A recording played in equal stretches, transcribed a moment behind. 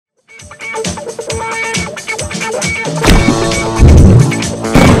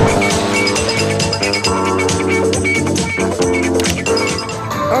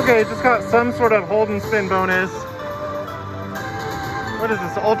some sort of hold and spin bonus. What is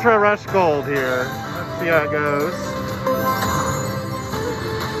this? Ultra Rush Gold here. Let's see how it goes.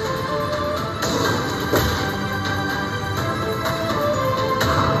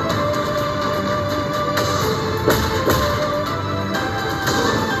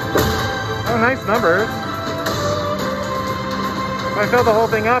 Oh, nice numbers. If I fill the whole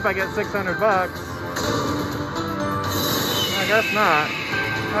thing up, I get 600 bucks. I guess not.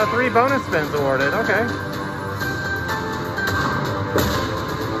 3 bonus spins awarded. Okay.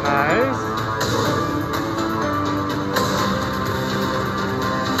 Nice.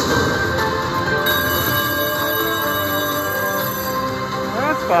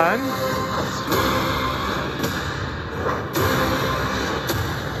 That's fun.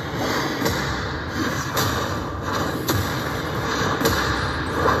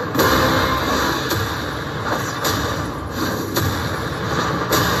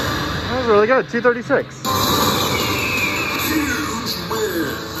 That was really good. 236.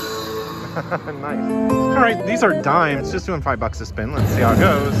 Nice. All right, these are dimes. Just doing $5 a spin. Let's see how it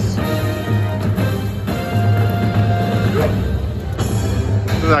goes.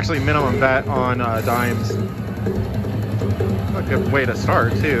 This is actually minimum bet on dimes. A good way to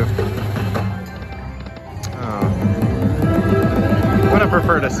start too. Oh. I'm gonna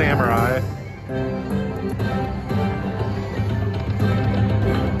prefer to samurai.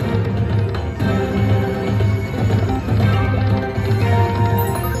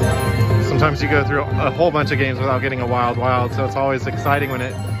 Sometimes you go through a whole bunch of games without getting a wild, so it's always exciting when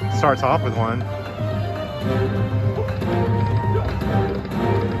it starts off with one.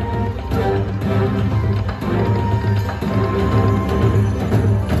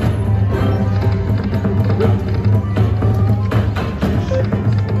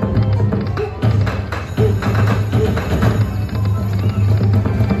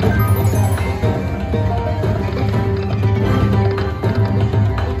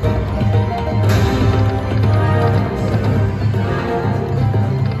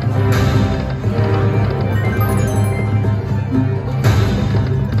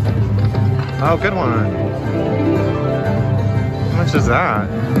 Oh, good one. How much is that?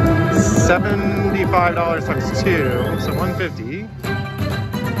 $75 times 2, so $150.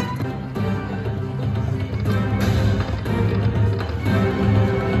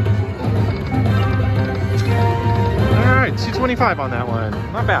 All right, $225 on that one.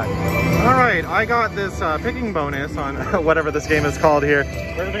 Not bad. All right, I got this picking bonus on whatever this game is called here.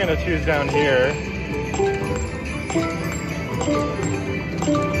 We're just gonna choose down here.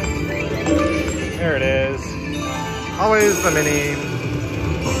 There it is. Always the mini.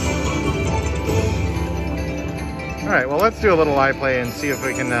 All right, well, let's do a little live play and see if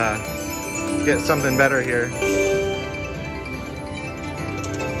we can get something better here.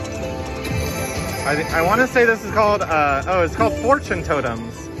 I want to say this is called, oh, it's called Fortune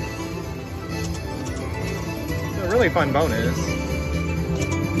Totems. It's a really fun bonus.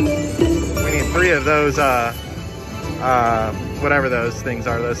 We need 3 of those, whatever those things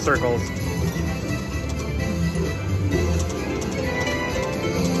are, those circles.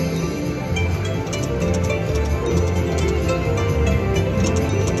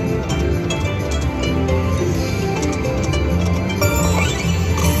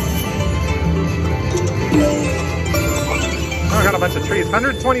 Bunch of trees.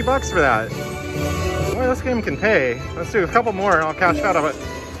 120 bucks for that. Boy, this game can pay. Let's do a couple more and I'll cash out of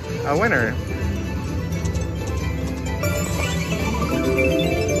a winner.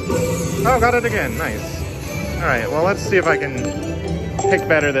 Oh, got it again. Nice. All right, well, let's see if I can pick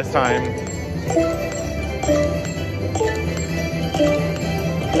better this time.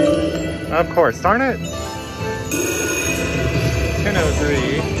 Of course, darn it.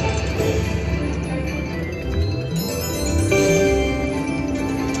 1003.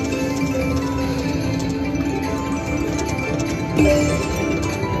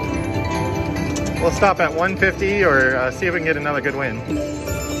 We'll stop at 150 or see if we can get another good win.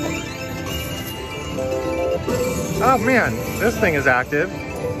 Oh man, this thing is active.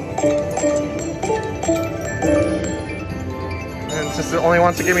 And it just only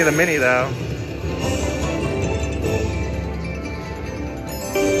wants to give me the mini though.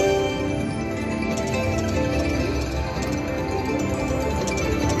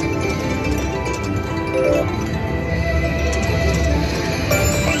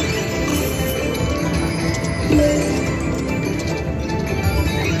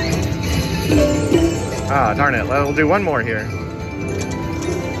 Ah, darn it. We'll do one more here.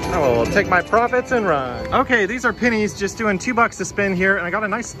 I will take my profits and run. Okay, these are pennies, just doing $2 to spin here, and I got a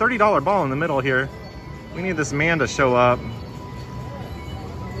nice $30 ball in the middle here. We need this man to show up.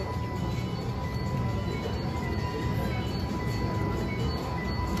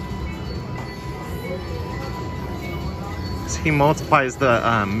 he multiplies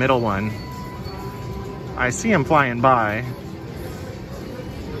the middle one. I see him flying by.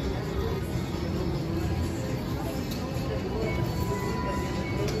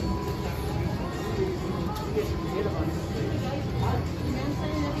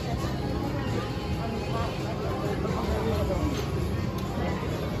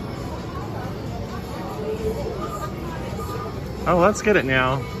 Oh, let's get it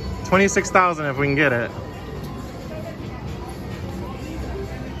now. 26,000 if we can get it.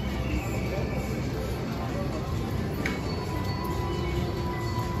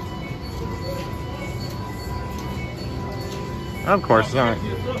 Of course not.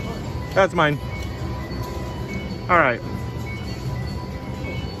 That's mine. All right.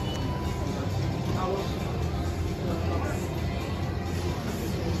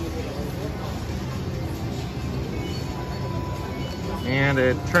 And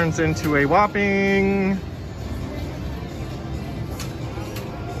it turns into a whopping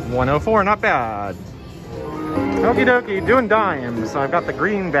 104, not bad. Okie dokie, doing dimes. So I've got the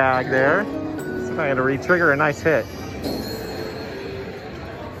green bag there. So I had to re-trigger a nice hit.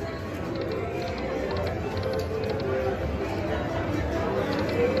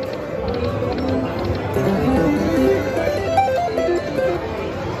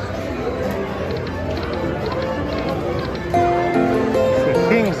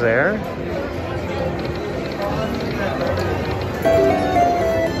 There.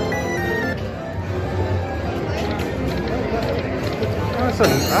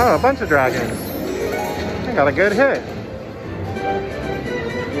 Oh, a bunch of dragons. I got a good hit.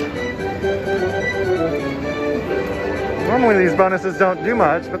 Normally these bonuses don't do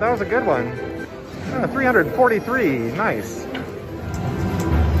much, but that was a good one. 343, nice.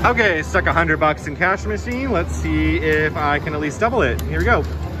 Okay, stuck $100 in cash machine. Let's see if I can at least double it. Here we go.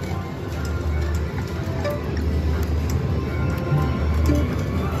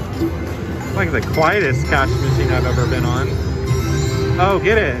 Like the quietest cash machine I've ever been on. Oh,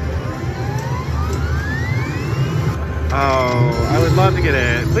 get it. Oh, I would love to get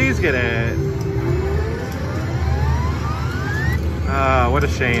it. Please get it. Oh, what a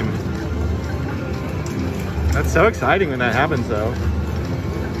shame. That's so exciting when that happens though.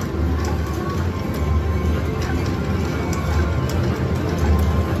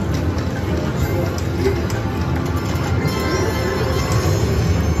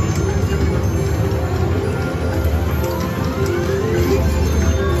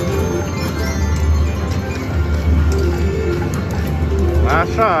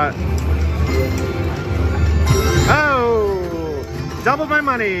 Last shot. Oh! Doubled my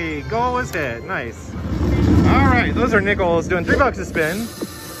money. Goal was hit. Nice. All right, those are nickels. Doing $3 a spin.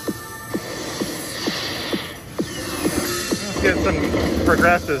 Let's get some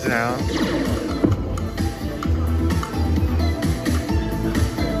progressives now.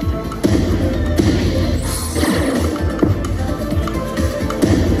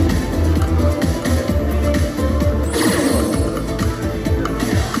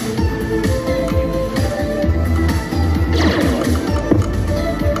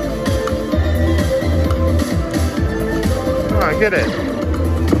 Get it.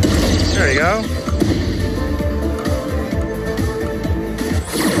 There you go.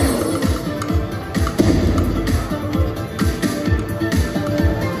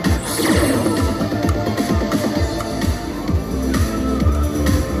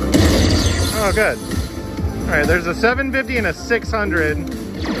 Oh, good. All right, there's a 750 and a 600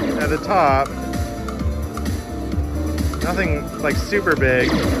 at the top. Nothing like super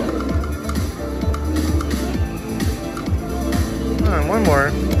big. One more.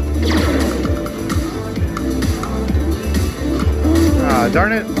 Ah,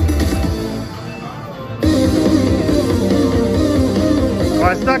 darn it. Well,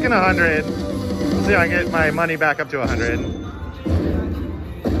 I stuck in 100. Let's see if I can get my money back up to 100.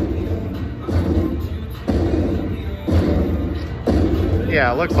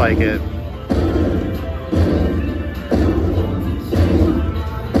 Yeah, looks like it.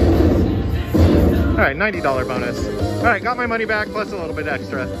 All right, $90 bonus. All right, got my money back plus a little bit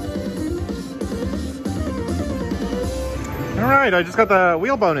extra. All right, I just got the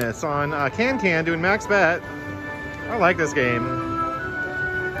wheel bonus on Can doing max bet. I like this game.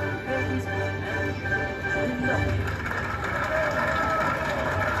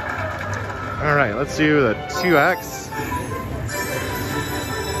 All right, let's do the 2X.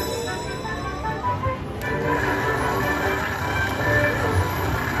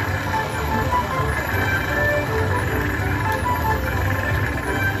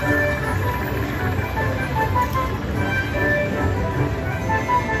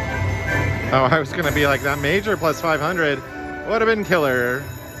 Oh, I was gonna be like that major plus 500. Would have been killer.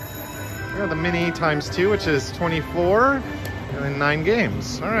 We got the mini times 2, which is 24, and then 9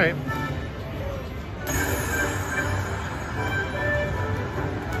 games. All right.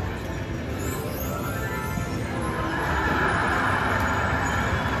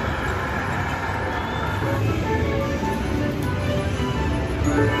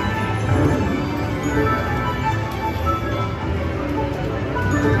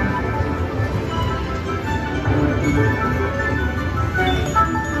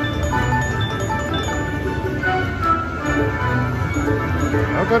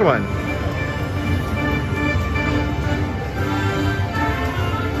 Oh, good one.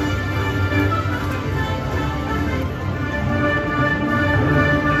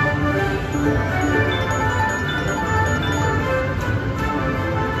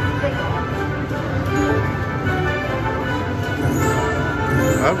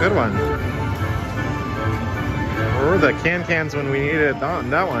 Oh, good one. Where were the cans when we needed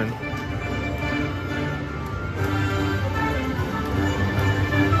that one?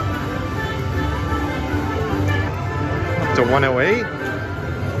 To 108.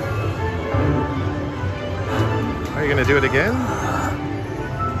 Are you gonna do it again?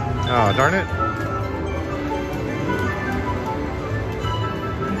 Oh, darn it.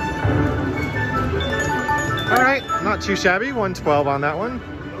 All right, not too shabby. 112 on that one.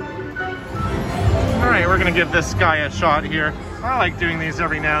 All right, we're gonna give this guy a shot here. I like doing these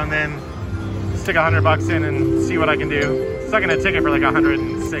every now and then. Stick $100 in and see what I can do. Stuck in a ticket for like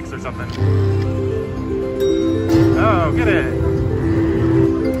 106 or something. Oh, get it.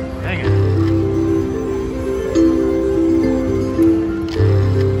 Dang it.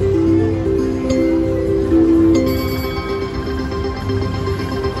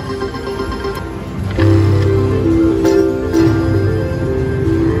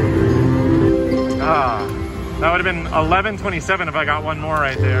 Ah, that would have been 11.27 if I got one more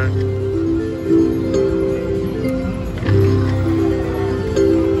right there.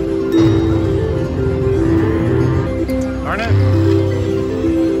 Darn it.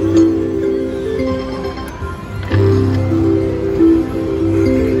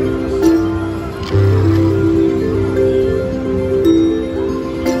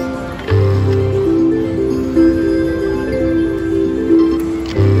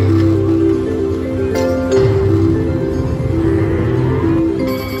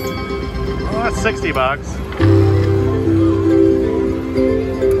 Well, that's $60.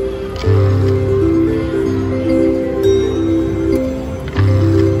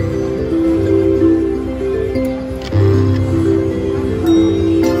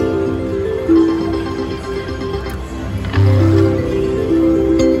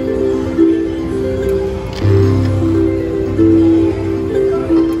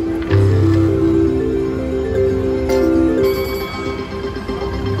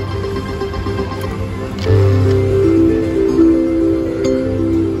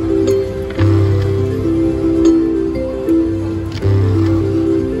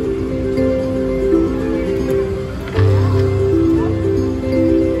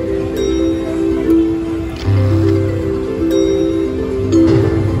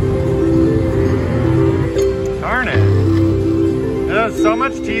 So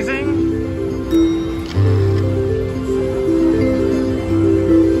much teasing.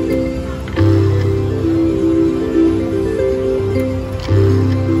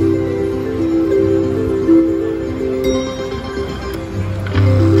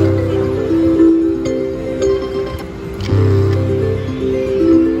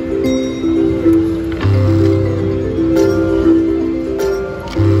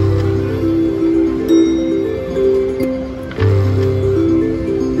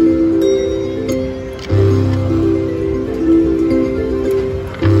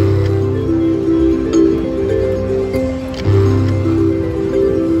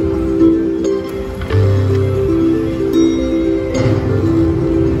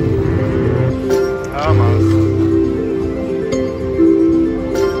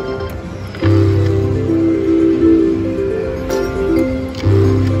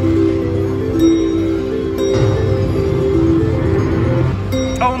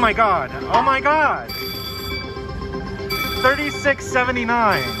 Oh my god. Oh my god.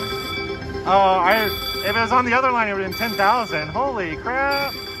 36.79. Oh, if it was on the other line, it would have been 10,000. Holy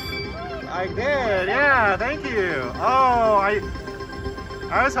crap. I did. Yeah, thank you. Oh,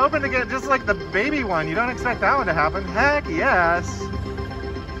 I was hoping to get just like the baby one. You don't expect that one to happen. Heck yes.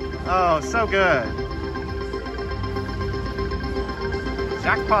 Oh, so good.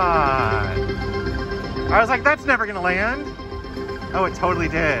 Jackpot. I was like, that's never gonna land. Oh, it totally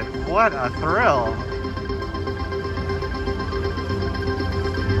did. What a thrill.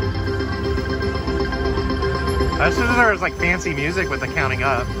 I wish there was like fancy music with the counting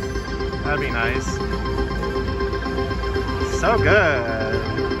up. That'd be nice. So good.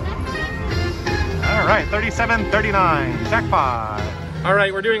 All right, 37.39, jackpot. All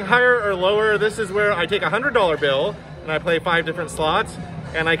right, we're doing higher or lower. This is where I take a $100 bill and I play 5 different slots,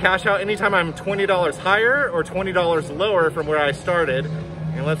 and I cash out anytime I'm $20 higher or $20 lower from where I started.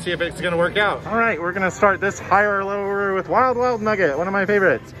 And let's see if it's gonna work out. All right, we're gonna start this higher or lower with Wild Wild Nugget, one of my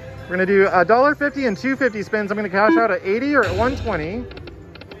favorites. We're gonna do $1.50 and 250 spins. I'm gonna cash out at 80 or at 120.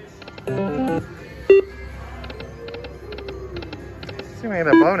 See if we get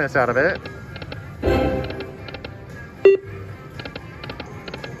a bonus out of it.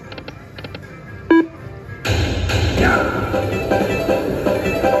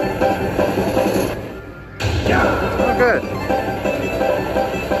 Oh, good.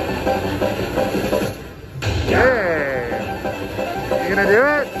 Yay! You gonna do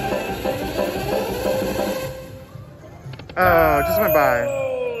it? Oh, just went by.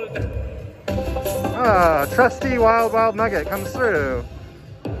 Oh, trusty Wild Wild Nugget comes through.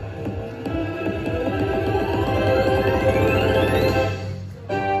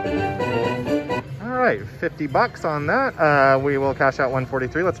 All right, 50 bucks on that. We will cash out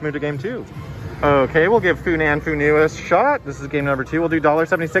 143. Let's move to game 2. Okay, we'll give Funan Funu a shot. This is game number 2. We'll do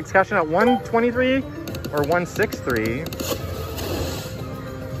 $1.76, cashing out 123 or 163.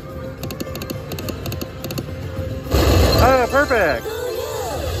 Oh, perfect.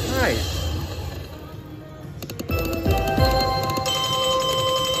 Nice.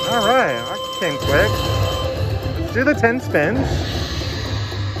 All right, that came quick. Let's do the 10 spins.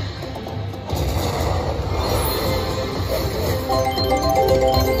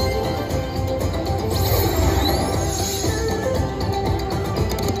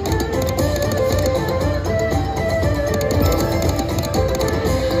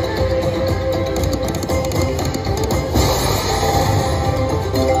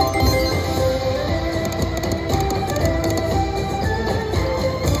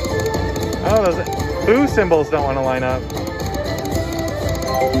 Oh, those boo symbols don't want to line up.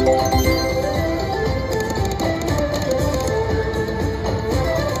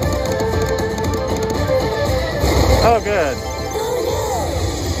 Oh, good.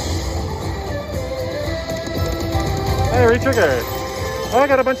 Hey, re-trigger. Oh, I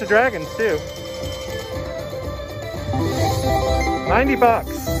got a bunch of dragons too. 90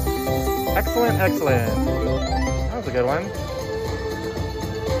 bucks. Excellent, excellent. That was a good one.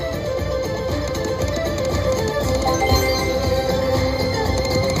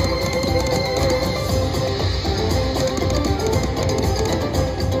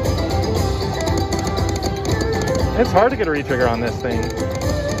 It's hard to get a re-trigger on this thing.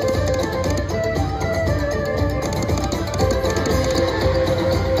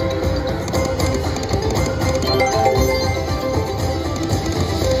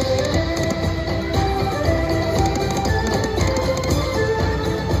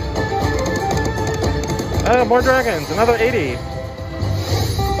 Oh, more dragons, another 80.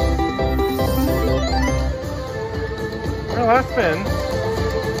 Oh, last spin.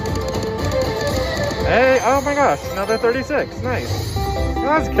 Hey, oh my gosh, another 36, nice. Oh,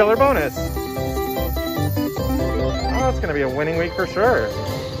 that's a killer bonus. Oh, it's gonna be a winning week for sure.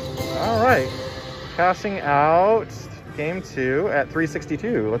 All right, cashing out game 2 at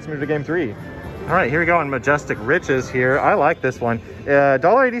 362. Let's move to game 3. All right, here we go on Majestic Riches here. I like this one.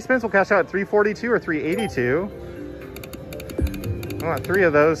 $1.80 spins will cash out at 342 or 382. I want 3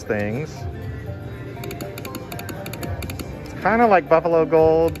 of those things. It's kind of like Buffalo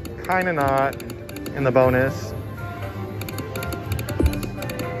Gold, kind of not. In the bonus.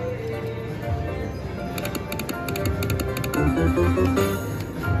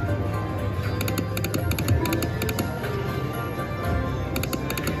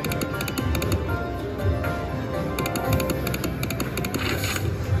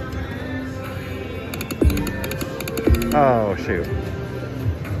 Oh, shoot.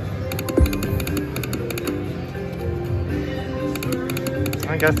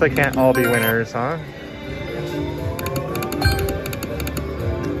 I guess they can't all be winners, huh?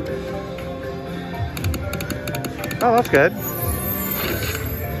 Oh, that's good.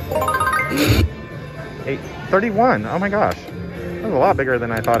 831. Oh my gosh. That was a lot bigger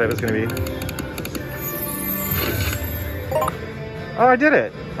than I thought it was going to be. Oh, I did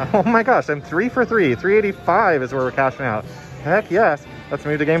it. Oh my gosh. I'm 3 for 3. 385 is where we're cashing out. Heck yes. Let's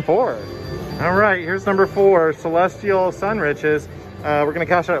move to game 4. All right. Here's number 4. Celestial Sun Riches. We're going to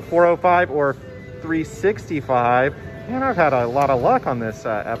cash out at 405 or 365. And I've had a lot of luck on this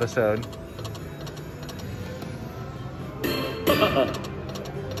episode.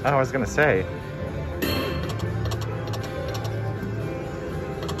 Oh, I was gonna say.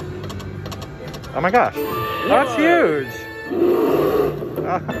 Oh my gosh. Oh, that's huge.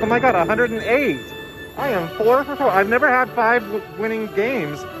 Oh my god, 108. I am 4 for 4. I've never had 5 winning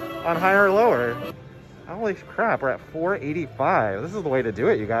games on higher or lower. Holy crap, we're at 485. This is the way to do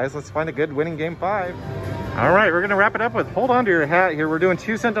it, you guys. Let's find a good winning game 5. All right, we're gonna wrap it up with, hold on to your hat here. We're doing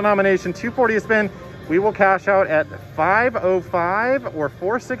 2-cent denomination, 240 a spin. We will cash out at 505 or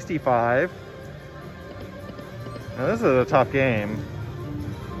 465. Now this is a tough game.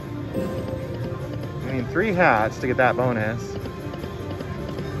 I mean, 3 hats to get that bonus.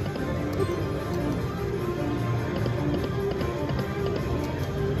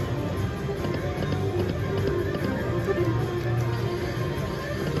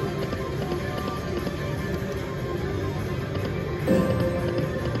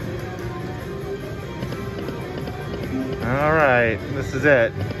 All right, this is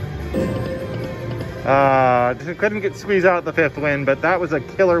it. Couldn't squeeze out the 5th win, but that was a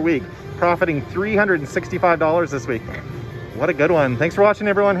killer week. Profiting $365 this week. What a good one. Thanks for watching,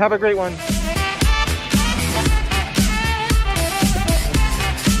 everyone. Have a great one.